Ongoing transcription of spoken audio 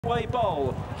Betway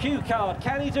Bowl. Q card,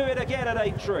 can he do it again at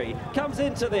Aintree? Comes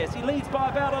into this, he leads by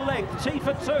about a length. T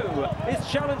for 2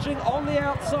 is challenging on the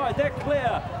outside. They're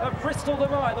clear of Bristol the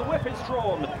Knight. The whip is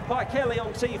drawn by Kelly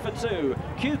on T for 2.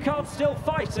 Q card still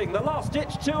fighting, the last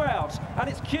ditch 2 out, and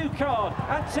it's Q card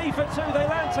and T for 2. They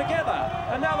land together,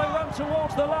 and now they run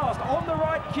towards the last. On the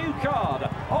right, Q card.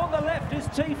 On the left is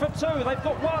T for 2. They've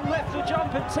got one left to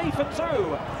jump, and T for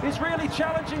 2 is really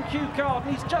challenging Q card,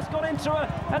 and he's just got into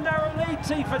a narrow lead.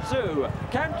 T for 2.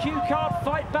 Can Q card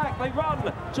fight back? They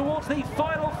run towards the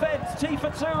final fence. T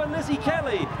for 2 and Lizzie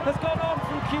Kelly has gone on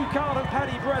from Q card and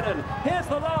Paddy Brennan. Here's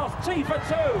the last, T for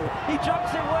 2. He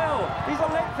jumps it well. He's a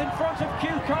length in front of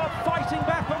Q card, fighting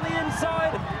back on the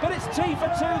inside, but it's T for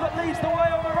 2 that leads the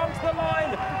way on the run to the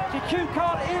line. Q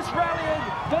card is rallying,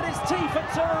 but it's T for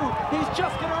 2. He's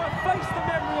just going to efface the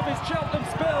memory of his Cheltenham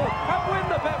spill and win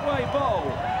the Betway Bowl.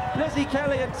 Lizzie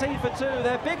Kelly and T for 2,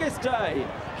 their biggest day.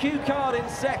 Q card in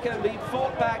second, he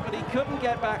fought back but he couldn't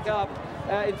get back up.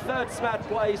 In third smat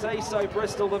place, ASO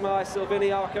Bristol the Knight,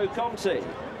 Silviniaco Conti.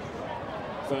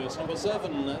 First, number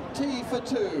 7, T for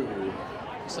 2.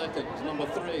 Second, number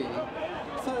 3.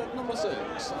 Third, number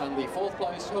 6. And the fourth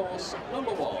place horse,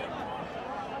 number 1.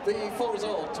 The full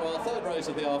result to our third race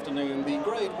of the afternoon, the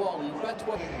Grade 1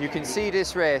 Betway. You can see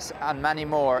this race and many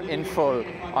more in full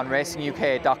on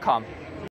racinguk.com.